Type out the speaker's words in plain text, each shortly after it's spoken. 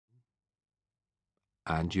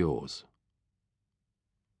and yours.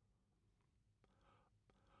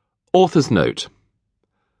 Author's note.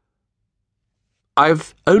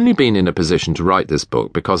 I've only been in a position to write this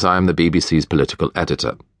book because I am the BBC's political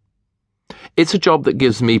editor. It's a job that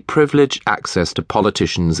gives me privileged access to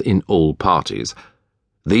politicians in all parties.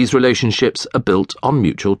 These relationships are built on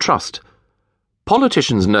mutual trust.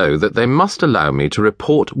 Politicians know that they must allow me to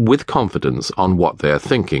report with confidence on what they are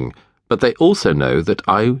thinking, but they also know that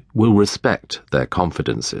I will respect their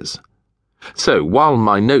confidences. So, while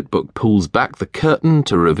my notebook pulls back the curtain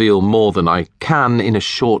to reveal more than I can in a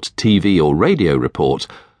short TV or radio report,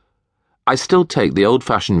 I still take the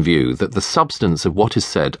old-fashioned view that the substance of what is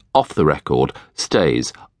said off the record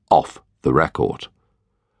stays off the record.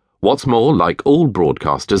 What's more, like all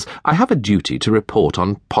broadcasters, I have a duty to report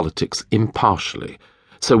on politics impartially.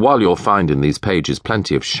 So while you'll find in these pages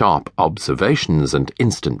plenty of sharp observations and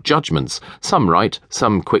instant judgments, some right,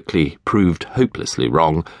 some quickly proved hopelessly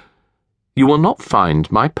wrong, you will not find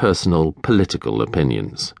my personal political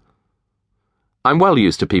opinions. I'm well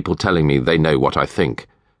used to people telling me they know what I think,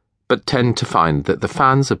 but tend to find that the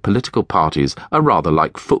fans of political parties are rather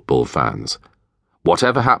like football fans.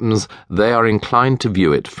 Whatever happens, they are inclined to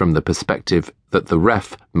view it from the perspective that the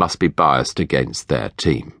ref must be biased against their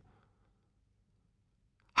team.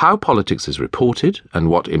 How politics is reported and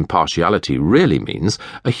what impartiality really means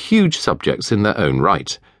are huge subjects in their own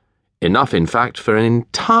right. Enough, in fact, for an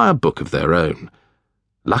entire book of their own.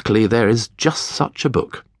 Luckily, there is just such a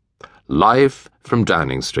book. Live from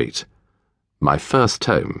Downing Street. My first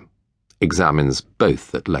tome examines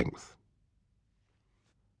both at length.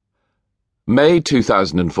 May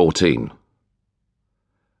 2014.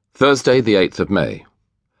 Thursday, the 8th of May.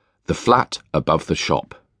 The flat above the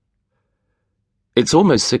shop. It's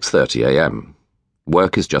almost 6:30 a.m.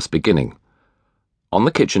 Work is just beginning. On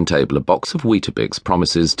the kitchen table, a box of Weetabix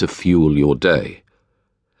promises to fuel your day.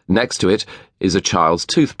 Next to it is a child's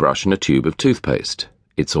toothbrush and a tube of toothpaste.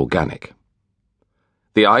 It's organic.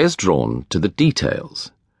 The eye is drawn to the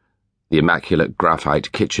details. The immaculate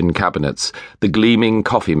graphite kitchen cabinets, the gleaming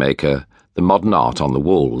coffee maker, the modern art on the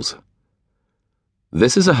walls.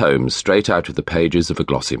 This is a home straight out of the pages of a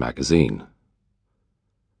glossy magazine.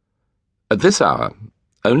 At this hour,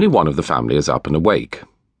 only one of the family is up and awake,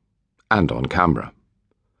 and on camera.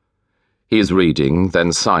 He is reading,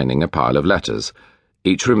 then signing a pile of letters,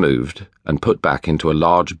 each removed and put back into a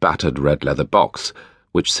large battered red leather box,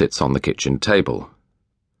 which sits on the kitchen table.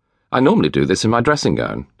 I normally do this in my dressing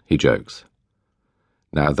gown, he jokes.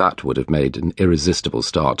 Now that would have made an irresistible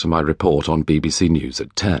start to my report on BBC News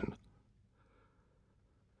at 10.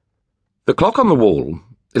 The clock on the wall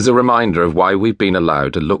is a reminder of why we've been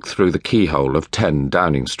allowed to look through the keyhole of 10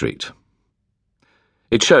 Downing Street.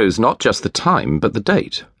 It shows not just the time, but the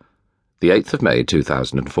date. The 8th of May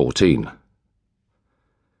 2014.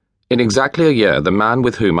 In exactly a year, the man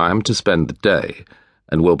with whom I am to spend the day,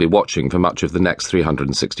 and will be watching for much of the next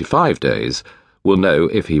 365 days, will know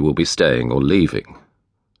if he will be staying or leaving.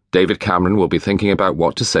 David Cameron will be thinking about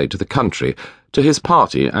what to say to the country, to his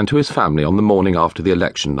party and to his family on the morning after the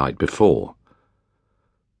election night before.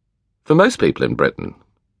 For most people in Britain,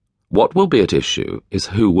 what will be at issue is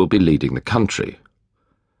who will be leading the country.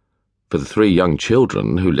 For the 3 young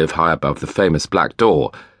children who live high above the famous Black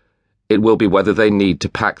Door, it will be whether they need to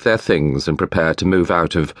pack their things and prepare to move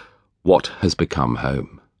out of what has become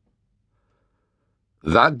home.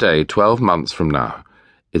 That day, 12 months from now,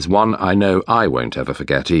 is one I know I won't ever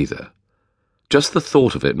forget either. Just the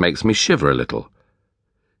thought of it makes me shiver a little.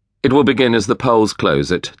 It will begin as the polls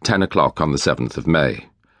close at 10 o'clock on the 7th of May,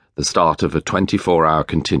 the start of a 24-hour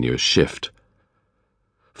continuous shift.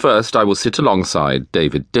 First, I will sit alongside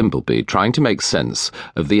David Dimbleby trying to make sense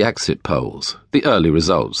of the exit polls, the early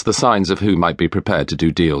results, the signs of who might be prepared to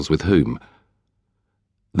do deals with whom.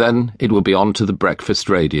 Then it will be on to the breakfast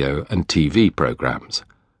radio and TV programmes.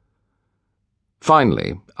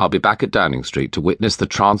 Finally, I'll be back at Downing Street to witness the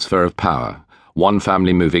transfer of power, one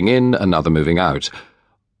family moving in, another moving out,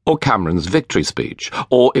 or Cameron's victory speech,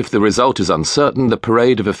 or, if the result is uncertain, the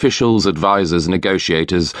parade of officials, advisers,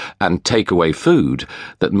 negotiators, and takeaway food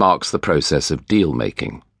that marks the process of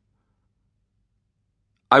deal-making.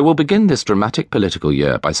 I will begin this dramatic political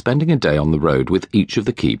year by spending a day on the road with each of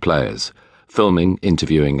the key players, filming,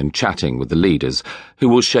 interviewing, and chatting with the leaders who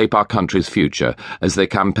will shape our country's future as they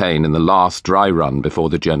campaign in the last dry run before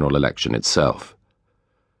the general election itself.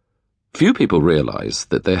 Few people realise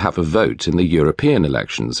that they have a vote in the European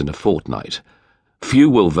elections in a fortnight. Few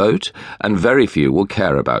will vote, and very few will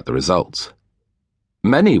care about the results.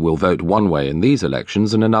 Many will vote one way in these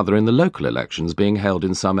elections and another in the local elections being held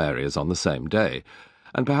in some areas on the same day,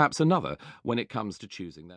 and perhaps another when it comes to choosing their